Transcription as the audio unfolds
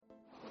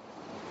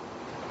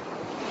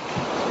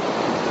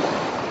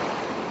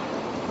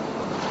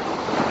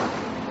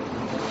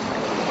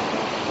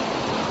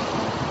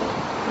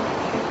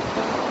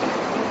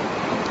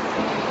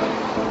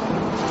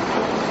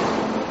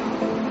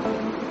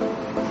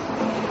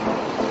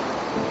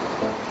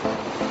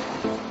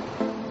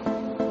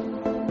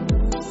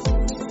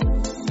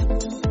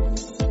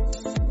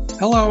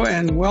Hello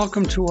and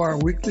welcome to our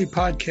weekly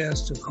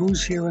podcast of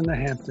Who's Here in the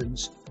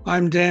Hamptons.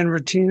 I'm Dan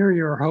Rattiner,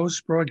 your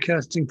host,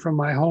 broadcasting from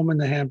my home in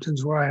the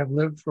Hamptons, where I have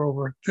lived for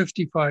over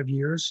 55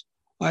 years.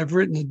 I've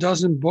written a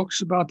dozen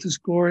books about this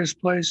glorious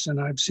place, and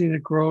I've seen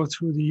it grow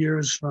through the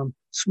years from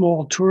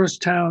small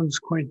tourist towns,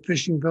 quaint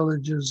fishing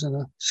villages, and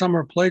a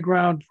summer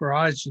playground for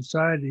high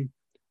society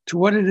to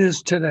what it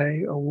is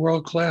today, a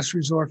world-class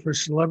resort for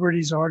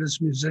celebrities, artists,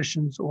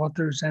 musicians,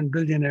 authors, and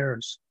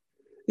billionaires.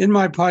 In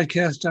my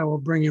podcast, I will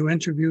bring you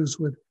interviews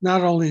with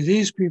not only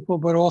these people,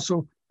 but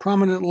also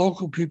prominent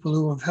local people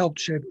who have helped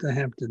shape the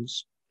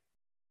Hamptons.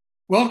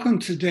 Welcome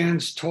to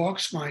Dan's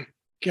Talks. My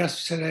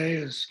guest today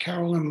is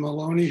Carolyn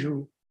Maloney,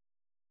 who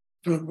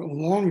for a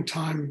long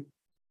time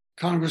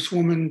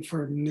Congresswoman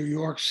for New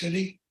York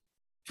City,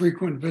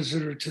 frequent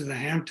visitor to the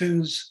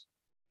Hamptons,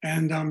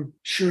 and I'm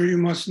sure you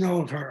must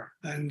know of her.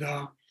 And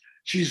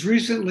she's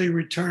recently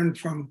returned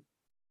from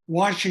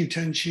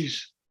Washington.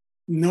 She's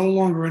no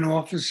longer in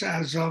office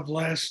as of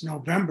last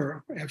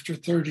November after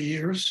 30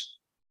 years.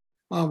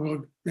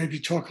 We'll maybe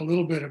talk a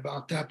little bit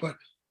about that, but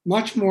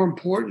much more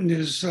important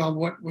is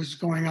what was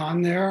going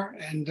on there.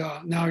 And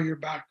now you're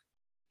back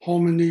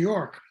home in New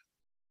York.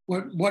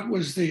 What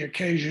was the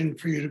occasion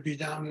for you to be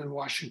down in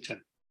Washington?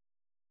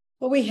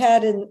 Well, we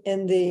had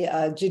in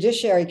the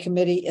Judiciary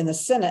Committee in the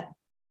Senate,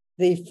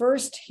 the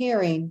first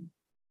hearing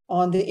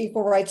on the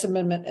Equal Rights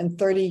Amendment in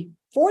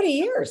 40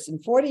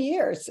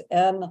 years.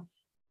 And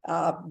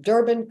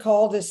Durbin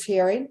called this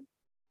hearing.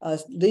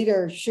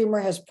 Leader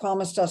Schumer has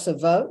promised us a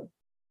vote.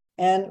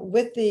 And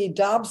with the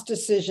Dobbs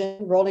decision,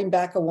 rolling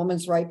back a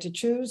woman's right to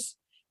choose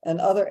and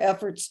other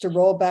efforts to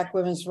roll back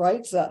women's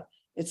rights,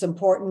 it's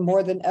important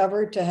more than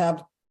ever to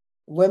have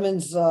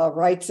women's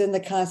rights in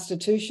the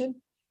Constitution.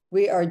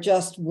 We are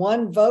just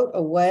one vote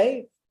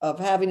away of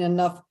having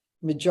enough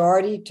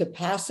majority to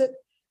pass it.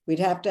 We'd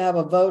have to have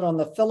a vote on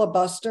the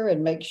filibuster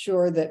and make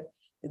sure that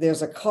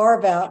there's a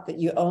carve out that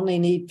you only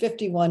need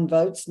 51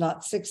 votes,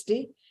 not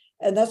 60.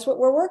 And that's what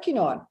we're working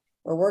on.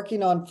 We're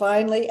working on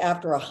finally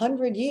after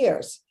 100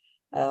 years.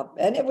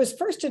 And it was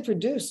first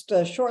introduced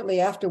shortly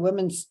after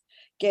women's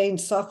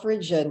gained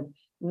suffrage in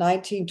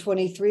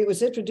 1923. It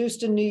was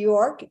introduced in New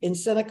York, in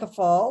Seneca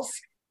Falls,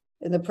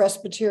 in the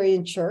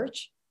Presbyterian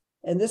Church.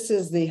 And this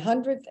is the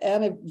 100th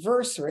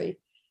anniversary.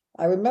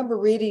 I remember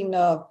reading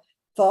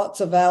thoughts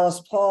of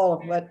Alice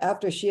Paul, but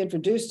after she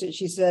introduced it,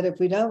 she said, if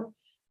we don't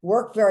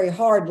work very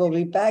hard, we'll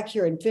be back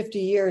here in 50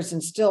 years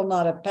and still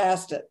not have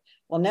passed it.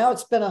 Well, now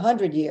it's been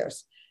 100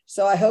 years.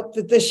 So I hope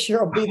that this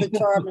year will be the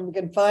charm and we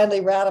can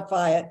finally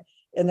ratify it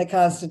in the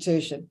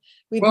Constitution.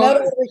 We've met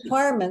all the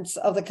requirements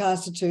of the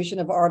Constitution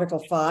of Article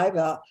 5,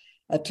 a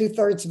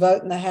 2/3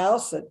 vote in the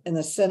House, in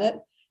the Senate,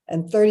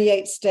 and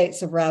 38 states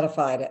have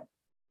ratified it.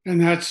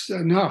 And that's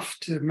enough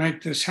to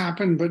make this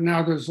happen. But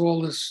now there's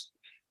all this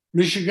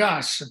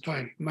mishigas, if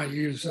I might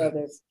use that.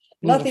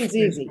 Nothing's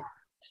easy.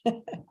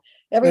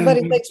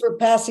 Everybody thinks we're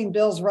passing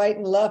bills right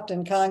and left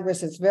in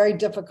Congress. It's very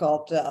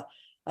difficult.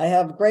 I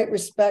have great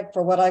respect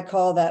for what I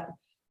call that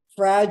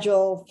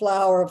fragile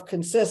flower of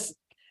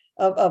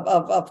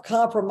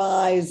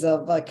compromise,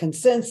 of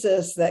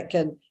consensus that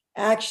can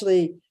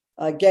actually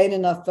gain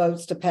enough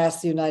votes to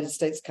pass the United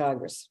States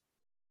Congress.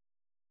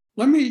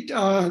 Let me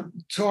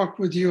talk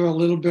with you a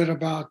little bit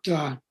about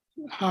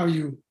how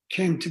you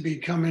came to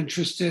become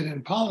interested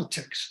in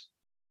politics.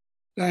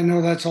 I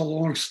know that's a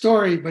long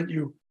story, but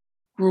you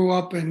grew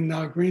up in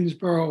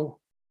Greensboro,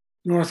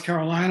 North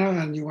Carolina,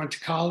 and you went to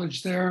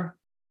college there.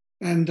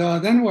 And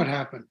then what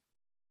happened?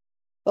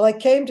 Well, I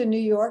came to New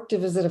York to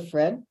visit a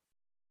friend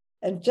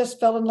and just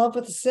fell in love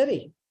with the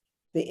city.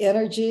 The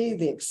energy,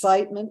 the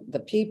excitement,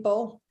 the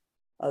people,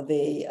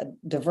 the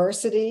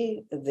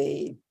diversity,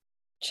 the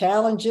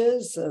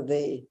challenges.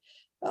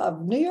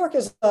 New York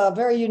is a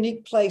very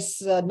unique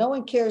place. No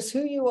one cares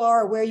who you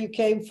are, where you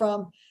came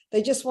from.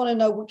 They just want to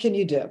know, what can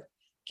you do?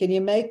 Can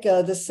you make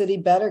this city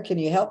better? Can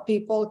you help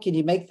people? Can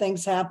you make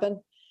things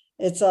happen?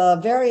 It's a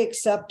very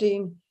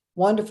accepting,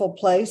 wonderful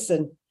place.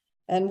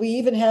 And we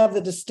even have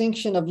the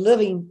distinction of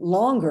living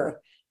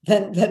longer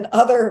than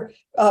other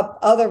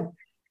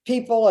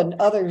people and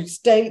other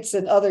states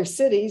and other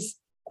cities.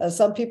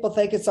 Some people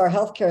think it's our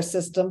healthcare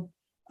system.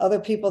 Other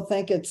people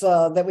think it's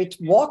that we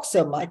walk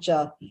so much.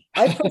 I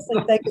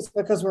personally think it's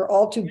because we're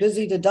all too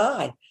busy to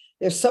die.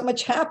 There's so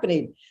much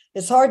happening.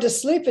 It's hard to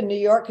sleep in New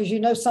York because you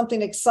know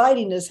something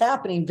exciting is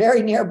happening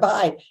very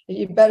nearby, and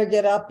you better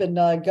get up and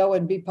go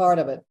and be part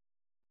of it.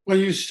 Well,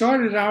 you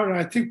started out,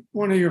 I think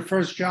one of your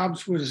first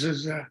jobs was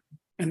as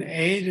an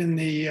aide in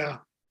the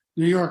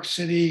New York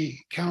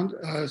City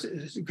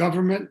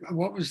government.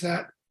 What was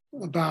that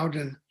about?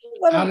 And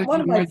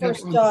one of my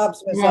first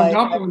jobs was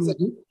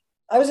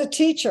I was a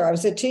teacher. I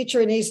was a teacher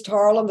in East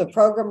Harlem. The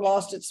program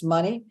lost its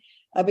money.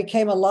 I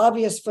became a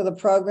lobbyist for the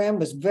program,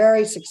 was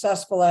very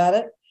successful at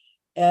it.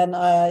 And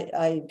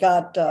I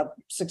got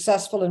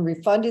successful in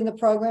refunding the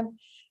program,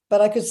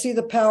 but I could see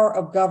the power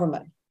of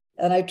government.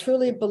 And I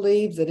truly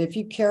believe that if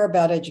you care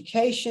about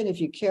education, if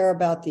you care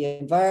about the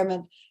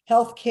environment,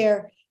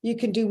 healthcare, you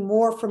can do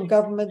more from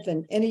government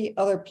than any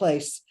other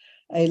place.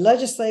 A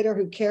legislator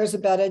who cares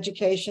about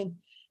education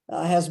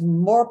has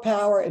more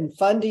power in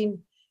funding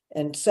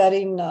and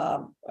setting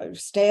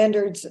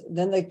standards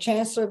than the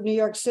chancellor of New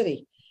York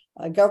City.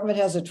 Government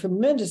has a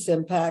tremendous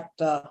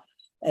impact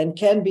and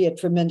can be a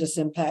tremendous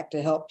impact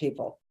to help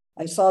people.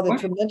 I saw the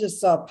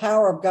tremendous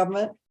power of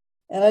government,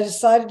 and I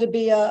decided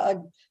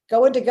to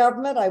go into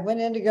government. I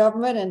went into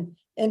government and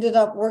ended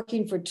up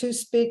working for 2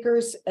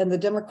 speakers and the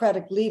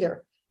Democratic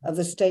leader of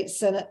the state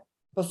Senate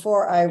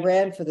before I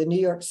ran for the New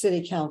York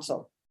City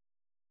Council.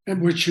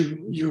 And which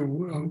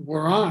you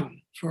were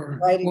on for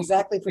right,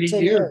 exactly for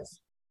 10 years.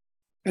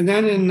 And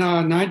then in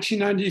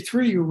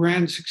 1993, you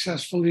ran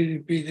successfully to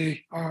be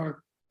the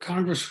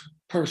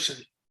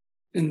congressperson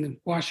in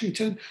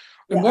Washington.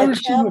 And I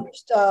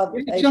challenged a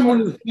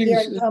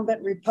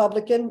incumbent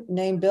Republican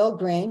named Bill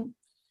Green,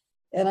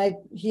 and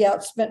he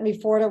outspent me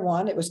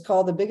 4-1. It was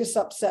called the biggest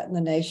upset in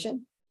the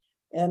nation.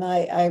 And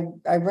I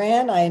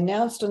ran. I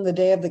announced on the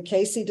day of the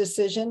Casey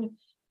decision,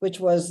 which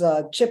was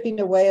chipping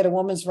away at a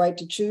woman's right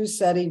to choose,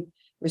 setting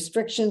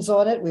restrictions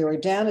on it. We were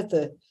down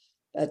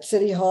at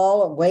City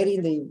Hall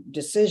awaiting the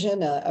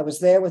decision. I was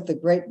there with the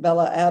great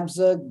Bella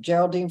Abzug,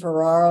 Geraldine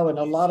Ferraro, and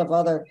a lot of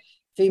other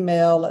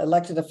female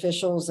elected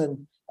officials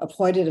and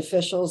appointed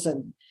officials,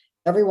 and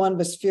everyone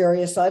was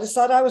furious. I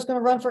decided I was going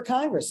to run for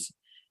Congress.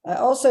 I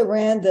also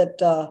ran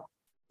that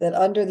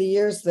under the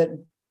years that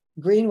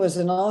Green was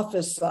in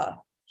office,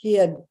 he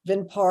had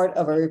been part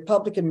of a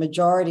Republican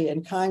majority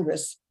in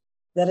Congress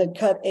that had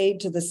cut aid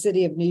to the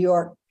city of New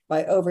York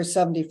by over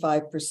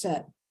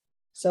 75%.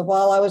 So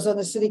while I was on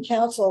the city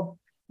council,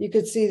 you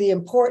could see the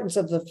importance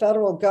of the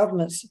federal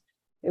governments.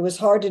 It was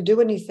hard to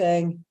do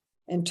anything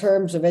in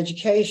terms of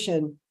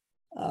education,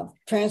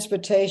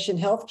 transportation,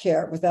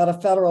 healthcare without a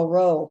federal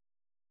role.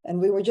 And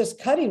we were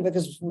just cutting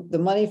because the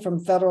money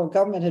from federal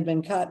government had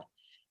been cut.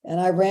 And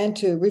I ran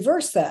to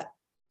reverse that.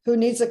 Who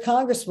needs a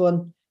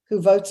congressman who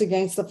votes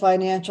against the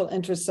financial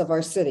interests of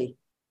our city?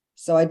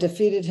 So I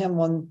defeated him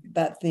on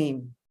that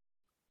theme.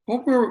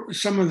 What were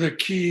some of the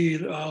key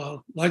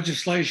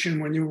legislation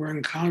when you were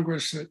in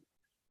Congress that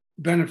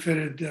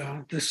benefited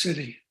the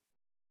city?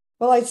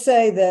 Well, I'd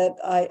say that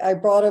I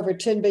brought over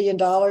 $10 billion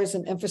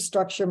in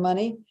infrastructure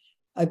money.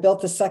 I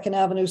built the 2nd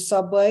Avenue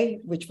subway,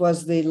 which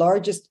was the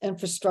largest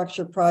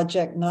infrastructure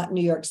project, not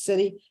New York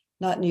City,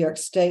 not New York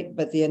State,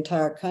 but the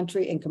entire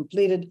country, and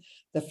completed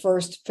the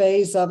first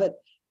phase of it.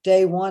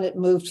 Day one, it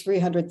moved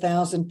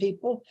 300,000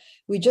 people.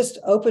 We just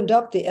opened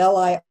up the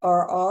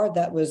LIRR.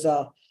 That was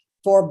a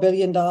 $4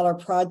 billion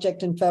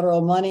project in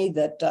federal money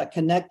that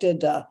connected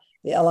the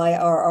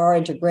LIRR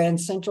into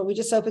Grand Central. We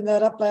just opened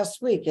that up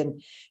last week,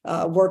 and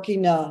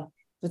working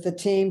with the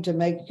team to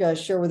make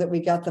sure that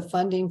we got the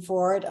funding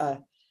for it.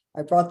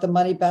 I brought the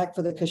money back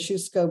for the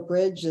Kosciuszko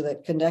Bridge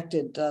that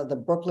connected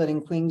the Brooklyn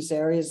and Queens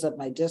areas of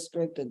my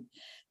district, and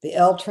the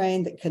L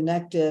train that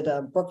connected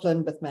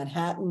Brooklyn with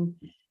Manhattan,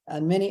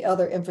 and many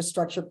other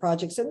infrastructure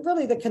projects, and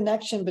really the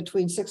connection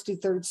between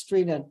 63rd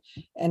Street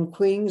and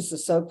Queens, the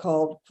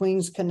so-called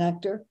Queens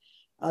Connector.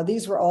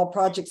 These were all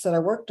projects that I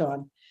worked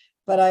on.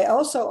 But I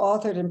also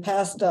authored and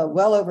passed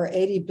well over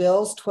 80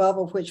 bills, 12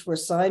 of which were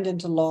signed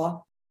into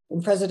law,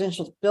 and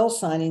presidential bill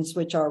signings,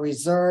 which are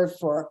reserved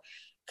for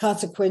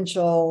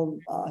consequential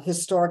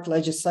historic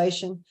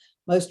legislation.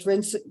 Most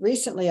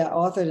recently, I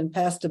authored and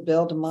passed a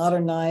bill to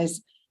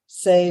modernize,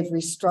 save,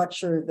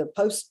 restructure the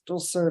Postal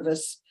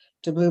Service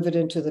to move it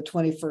into the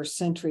 21st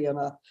century on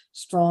a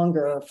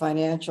stronger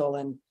financial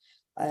and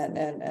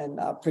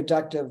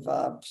productive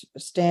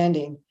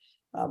standing.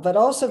 But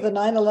also the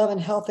 9/11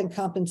 Health and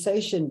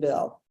Compensation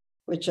Bill,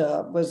 which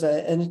was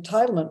an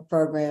entitlement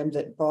program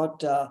that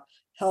brought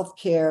health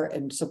care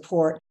and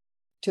support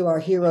to our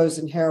heroes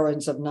and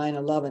heroines of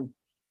 9/11.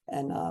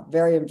 And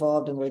very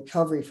involved in the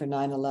recovery for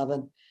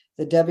 9/11.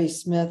 The Debbie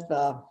Smith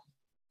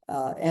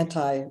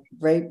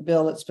anti-rape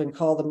bill, it's been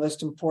called the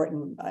most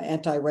important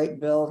anti-rape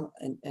bill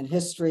in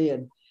history.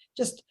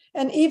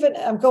 And even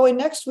I'm going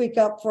next week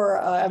up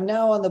I'm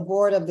now on the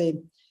board of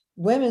the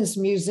Women's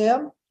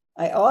Museum.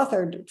 I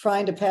authored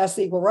trying to pass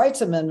the Equal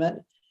Rights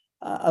Amendment,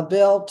 a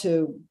bill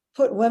to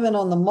put women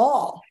on the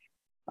mall,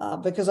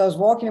 because I was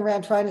walking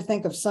around trying to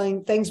think of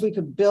some things we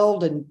could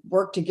build and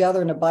work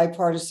together in a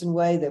bipartisan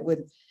way that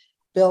would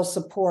build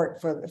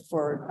support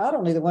for not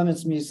only the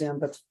Women's Museum,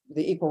 but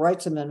the Equal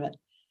Rights Amendment.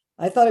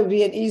 I thought it would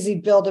be an easy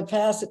bill to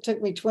pass. It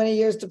took me 20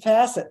 years to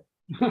pass it.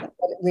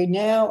 We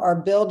now are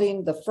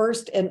building the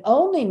first and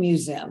only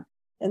museum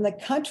in the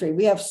country.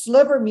 We have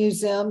sliver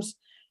museums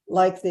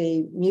like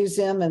the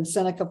museum in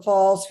Seneca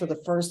Falls for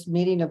the first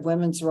meeting of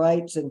women's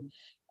rights, and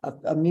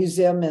a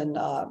museum in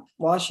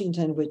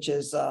Washington, which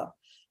is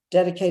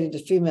dedicated to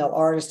female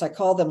artists. I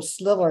call them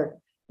sliver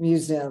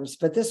museums,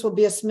 but this will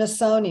be a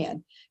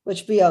Smithsonian,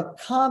 which will be a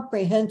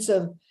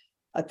comprehensive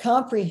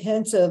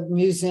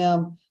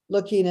museum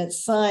looking at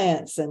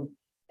science and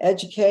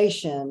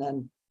education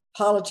and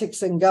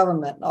politics and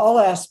government, all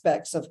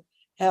aspects of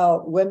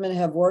how women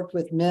have worked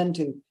with men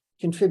to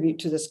contribute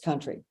to this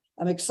country.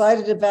 I'm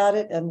excited about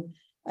it, and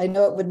I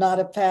know it would not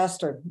have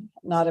passed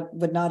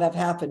would not have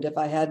happened if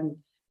I hadn't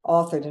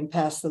authored and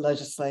passed the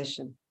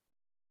legislation.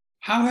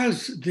 How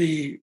has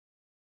the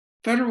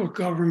federal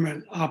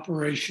government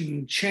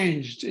operation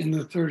changed in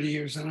the 30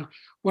 years? And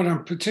what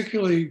I'm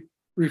particularly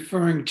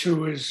referring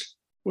to is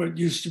what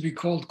used to be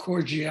called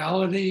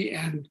cordiality,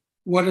 and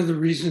what are the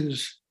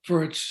reasons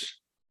for its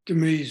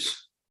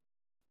demise?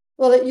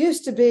 Well, it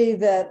used to be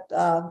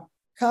that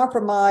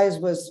compromise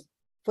was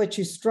what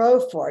you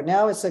strove for.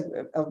 Now it's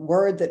a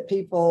word that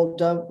people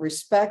don't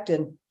respect.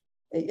 And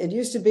it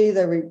used to be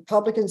the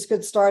Republicans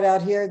could start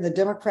out here, the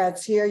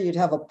Democrats here. You'd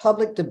have a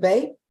public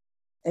debate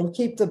and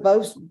keep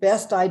the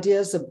best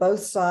ideas of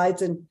both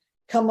sides and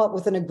come up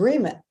with an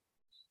agreement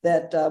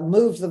that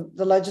moves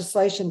the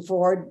legislation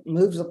forward,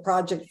 moves the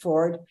project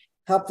forward,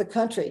 help the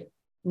country.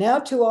 Now,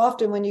 too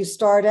often when you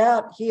start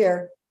out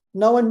here,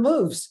 no one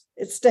moves.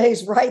 It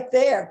stays right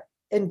there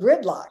in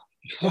gridlock.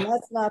 And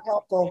that's not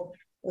helpful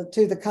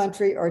to the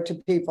country or to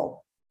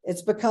people.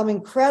 It's become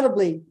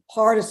incredibly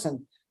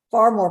partisan,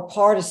 far more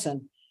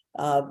partisan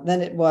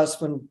than it was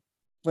when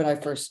I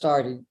first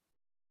started.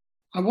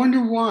 I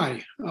wonder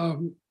why.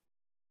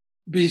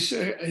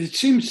 It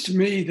seems to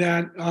me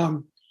that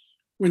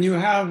when you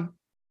have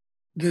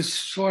this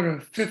sort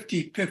of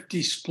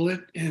 50-50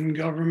 split in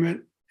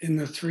government in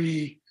the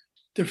three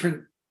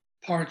different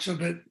parts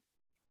of it,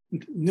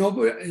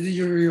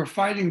 you're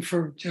fighting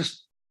for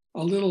just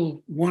a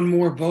little one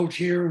more vote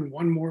here and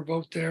one more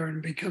vote there, and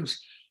it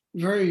becomes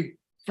very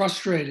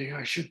frustrating,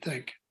 I should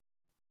think.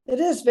 It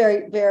is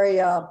very, very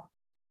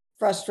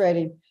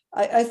frustrating.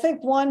 I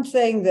think one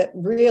thing that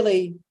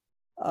really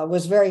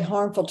was very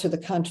harmful to the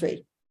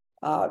country,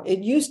 it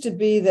used to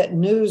be that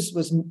news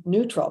was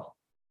neutral.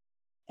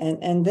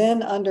 And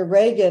then under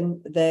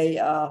Reagan,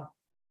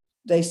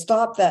 they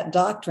stopped that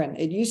doctrine.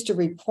 It used to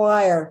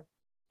require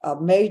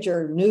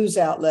major news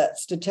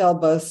outlets to tell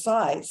both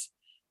sides.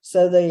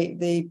 So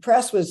the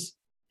press was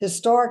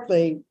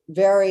historically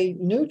very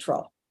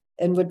neutral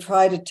and would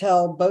try to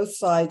tell both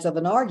sides of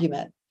an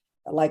argument.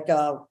 Like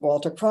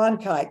Walter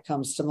Cronkite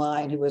comes to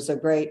mind, who was a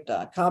great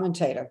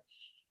commentator.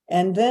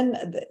 And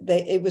then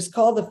it was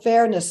called the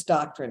fairness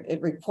doctrine.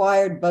 It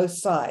required both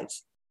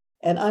sides.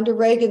 And under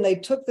Reagan, they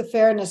took the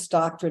fairness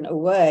doctrine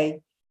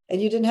away,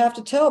 and you didn't have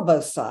to tell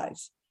both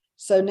sides.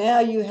 So now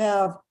you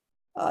have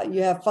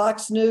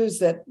Fox News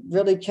that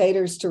really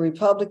caters to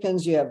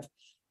Republicans. You have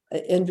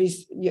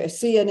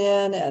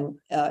CNN and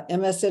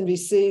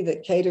MSNBC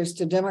that caters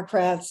to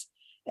Democrats.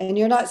 And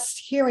you're not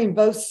hearing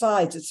both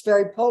sides. It's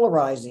very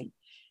polarizing.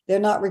 They're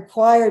not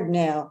required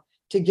now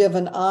to give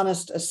an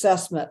honest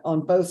assessment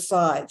on both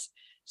sides.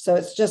 So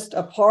it's just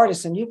a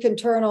partisan. You can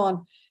turn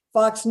on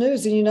Fox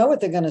News and you know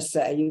what they're going to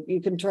say.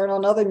 You can turn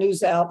on other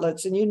news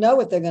outlets and you know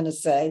what they're going to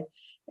say.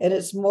 And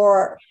it's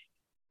more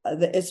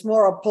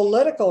a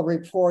political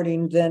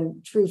reporting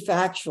than true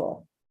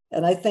factual.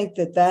 And I think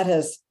that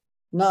has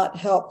not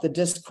helped the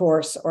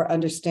discourse or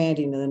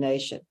understanding of the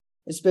nation.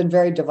 It's been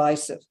very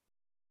divisive.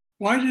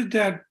 Why did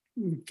that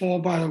fall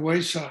by the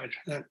wayside,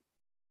 that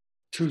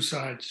two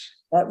sides?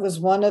 That was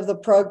one of the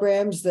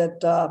programs that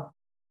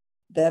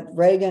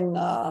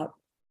Reagan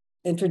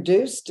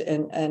introduced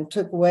and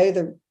took away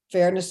the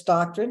fairness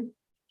doctrine.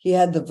 He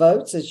had the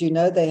votes. As you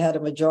know, they had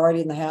a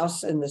majority in the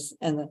House and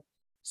the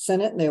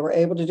Senate, and they were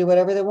able to do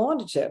whatever they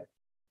wanted to.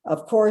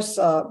 Of course,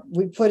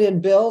 we put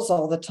in bills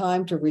all the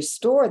time to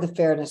restore the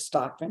fairness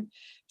doctrine,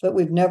 but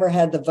we've never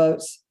had the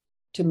votes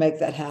to make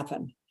that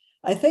happen.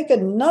 I think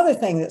another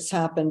thing that's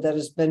happened that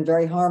has been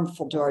very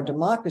harmful to our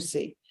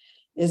democracy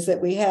is that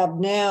we have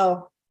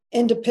now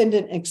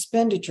independent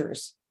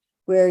expenditures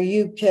where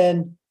you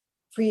can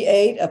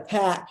create a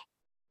PAC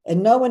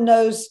and no one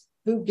knows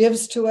who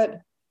gives to it.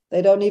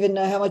 They don't even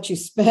know how much you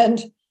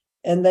spend,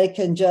 and they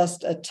can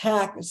just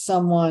attack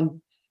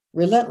someone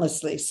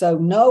relentlessly. So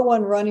no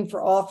one running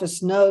for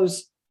office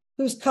knows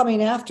who's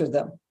coming after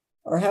them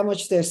or how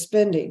much they're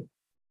spending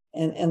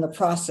in the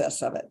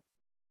process of it.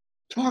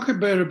 Talk a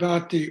bit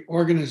about the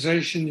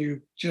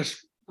organization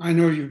I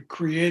know you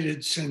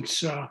created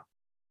since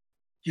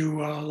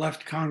you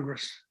left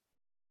Congress.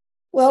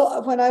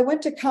 Well, when I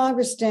went to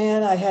Congress,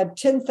 Dan, I had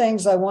 10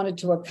 things I wanted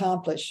to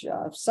accomplish,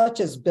 such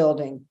as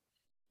building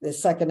the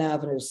Second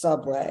Avenue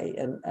subway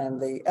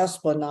and the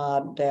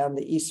Esplanade down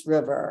the East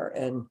River.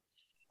 And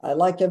I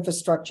like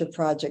infrastructure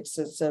projects.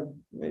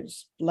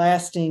 It's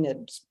lasting,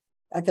 it's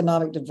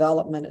economic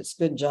development, it's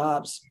good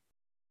jobs.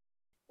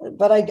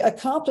 But I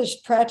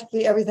accomplished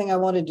practically everything I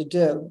wanted to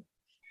do,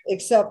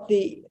 except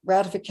the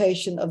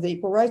ratification of the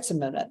Equal Rights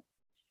Amendment.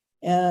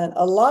 And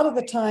a lot of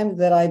the time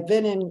that I've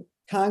been in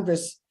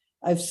Congress,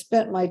 I've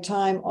spent my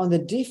time on the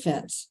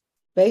defense,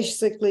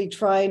 basically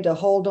trying to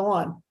hold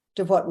on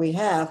to what we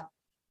have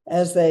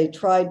as they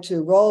tried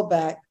to roll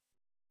back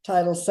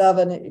Title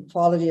VII,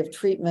 equality of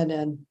treatment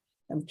in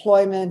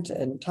employment,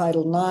 and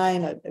Title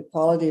IX,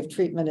 equality of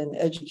treatment in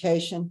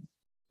education,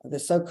 the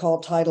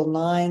so-called Title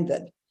IX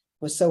that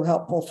was so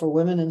helpful for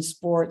women in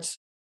sports.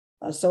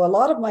 So a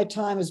lot of my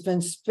time has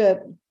been spent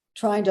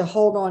trying to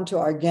hold on to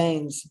our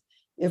gains.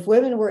 If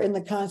women were in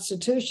the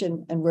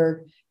Constitution and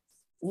were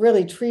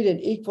really treated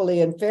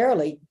equally and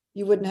fairly,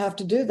 you wouldn't have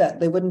to do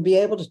that. They wouldn't be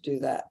able to do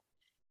that.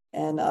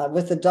 And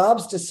with the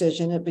Dobbs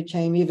decision, it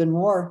became even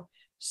more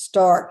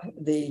stark,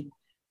 the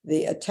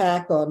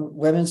attack on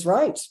women's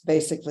rights.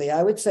 Basically,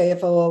 I would say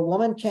if a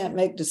woman can't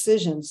make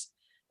decisions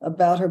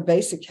about her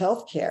basic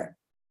health care,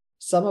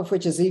 some of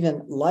which is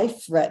even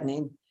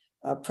life-threatening,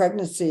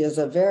 pregnancy is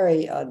a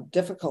very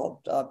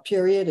difficult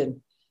period,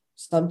 and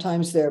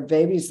sometimes there are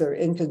babies that are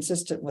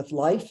inconsistent with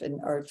life and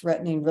are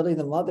threatening really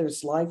the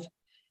mother's life.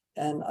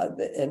 And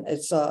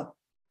it's a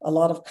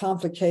lot of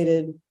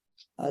complicated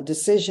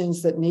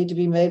decisions that need to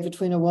be made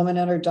between a woman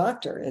and her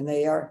doctor. And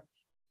they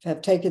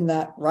have taken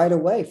that right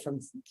away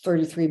from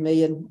 33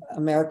 million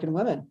American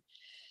women.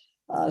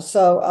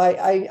 So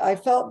I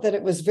felt that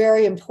it was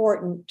very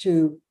important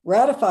to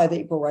ratify the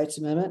Equal Rights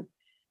Amendment.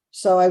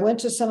 So I went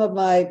to some of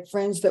my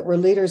friends that were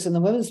leaders in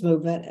the women's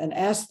movement and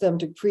asked them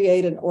to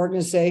create an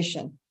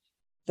organization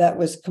that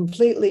was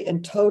completely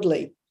and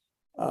totally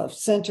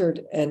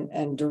centered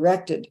and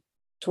directed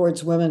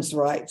towards women's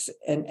rights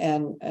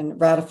and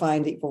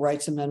ratifying the Equal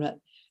Rights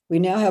Amendment. We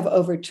now have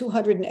over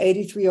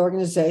 283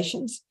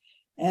 organizations,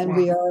 and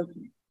we are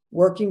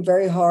working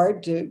very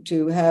hard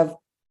to have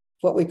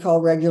what we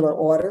call regular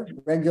order.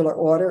 Regular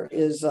order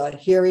is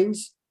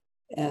hearings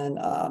and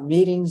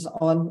meetings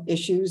on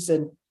issues,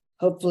 and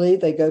hopefully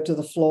they go to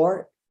the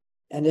floor.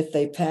 And if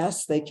they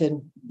pass, they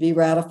can be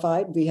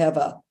ratified. We have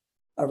a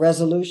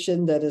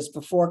resolution that is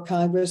before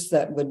Congress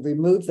that would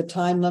remove the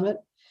time limit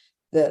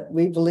that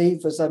we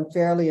believe was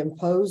unfairly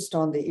imposed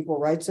on the Equal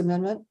Rights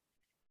Amendment.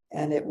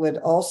 And it would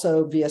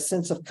also be a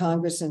sense of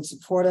Congress in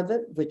support of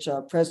it, which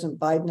President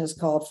Biden has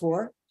called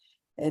for.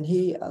 And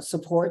he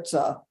supports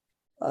the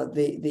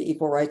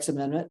Equal Rights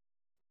Amendment.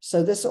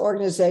 So this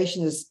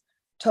organization is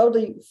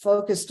totally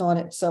focused on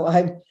it. So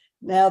I'm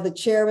now the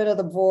chairman of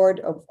the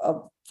board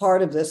of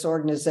part of this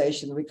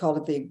organization. We call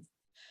it the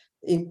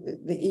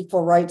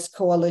Equal Rights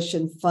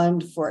Coalition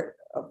Fund for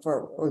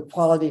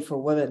Equality for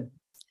Women.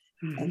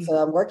 Mm-hmm. And so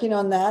I'm working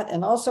on that.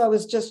 And also I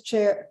was just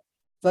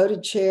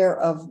voted chair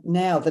of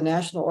now the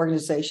National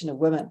Organization of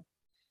Women,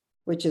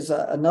 which is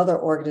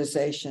another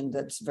organization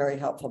that's very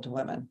helpful to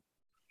women.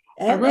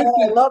 And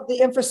I love the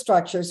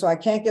infrastructure, so I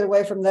can't get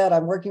away from that.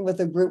 I'm working with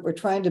a group. We're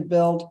trying to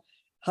build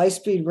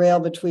high-speed rail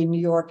between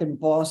New York and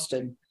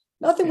Boston.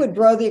 Nothing would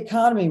grow the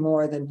economy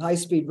more than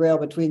high-speed rail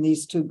between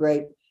these two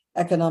great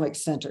economic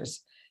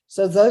centers.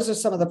 So those are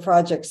some of the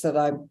projects that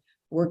I'm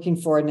working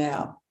for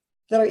now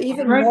that are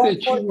even more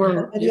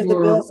important than any of the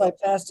bills I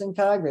passed in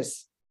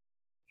Congress.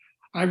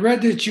 I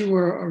read that you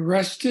were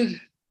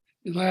arrested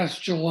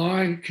last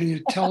July. Can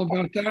you tell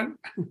about that?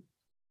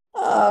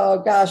 Oh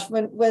gosh,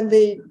 when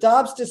the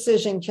Dobbs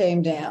decision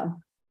came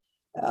down,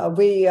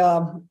 we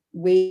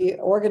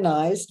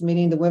organized,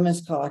 meaning the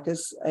Women's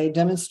Caucus, a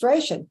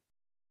demonstration.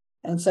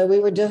 And so we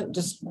were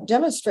just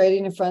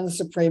demonstrating in front of the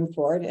Supreme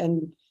Court,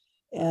 and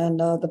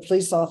the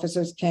police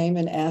officers came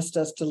and asked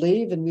us to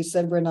leave, and we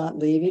said we're not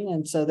leaving,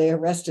 and so they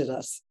arrested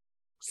us.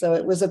 So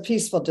it was a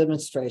peaceful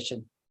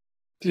demonstration.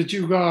 Did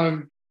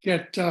you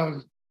get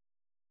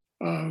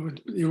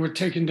you were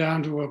taken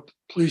down to a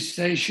police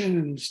station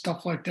and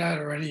stuff like that,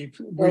 or any?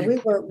 Well, we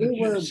were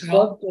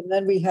booked, and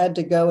then we had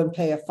to go and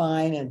pay a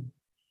fine, and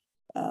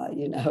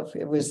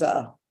it was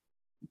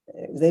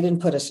they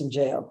didn't put us in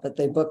jail, but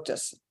they booked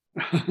us.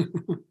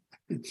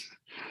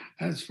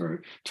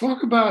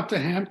 Talk about the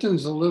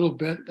Hamptons a little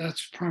bit.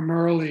 That's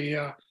primarily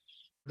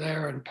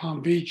there in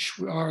Palm Beach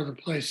are the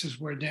places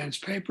where Dan's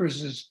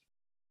Papers is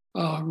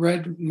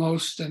read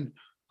most. And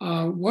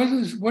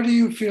what do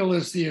you feel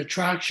is the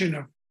attraction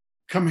of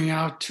coming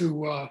out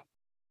to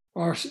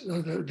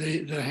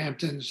the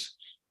Hamptons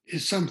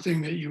is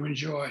something that you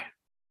enjoy?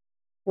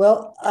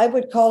 Well, I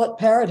would call it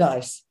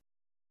paradise.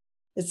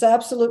 It's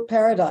absolute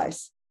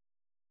paradise.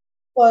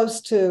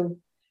 Close to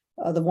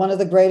one of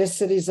the greatest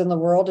cities in the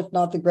world, if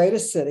not the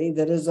greatest city,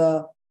 that is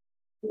a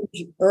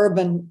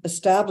urban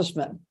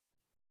establishment.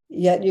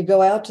 Yet you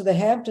go out to the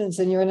Hamptons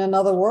and you're in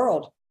another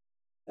world.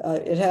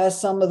 It has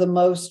some of the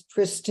most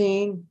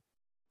pristine,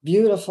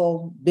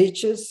 beautiful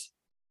beaches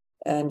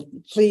and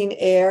clean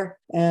air,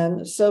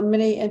 and so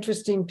many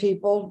interesting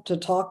people to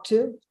talk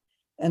to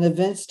and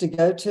events to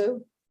go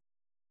to.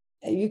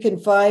 You can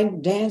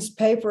find Dan's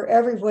paper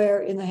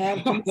everywhere in the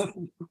Hamptons,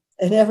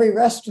 in every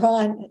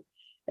restaurant,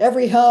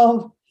 every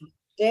home.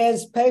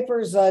 Dan's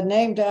Papers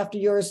named after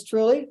yours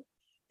truly,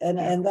 and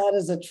that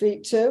is a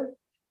treat too.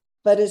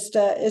 But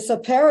it's a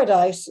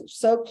paradise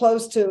so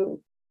close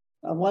to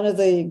one of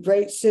the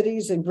great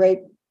cities and great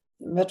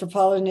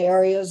metropolitan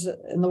areas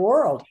in the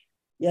world.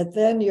 Yet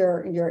then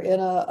you're in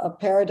a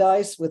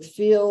paradise with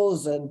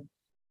fields and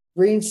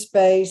green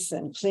space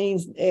and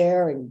clean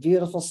air and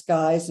beautiful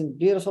skies and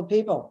beautiful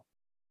people.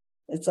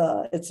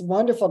 It's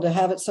wonderful to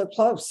have it so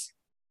close.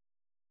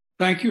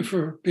 Thank you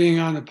for being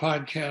on the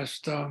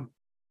podcast.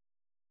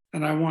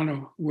 And I want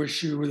to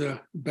wish you the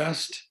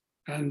best,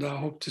 and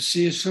hope to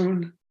see you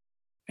soon.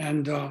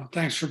 And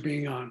thanks for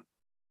being on.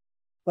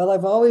 Well,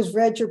 I've always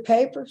read your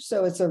paper,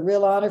 so it's a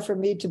real honor for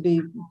me to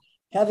be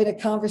having a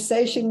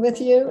conversation with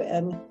you.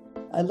 And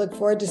I look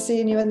forward to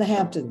seeing you in the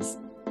Hamptons.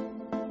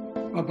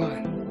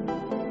 Bye-bye.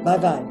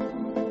 Bye-bye.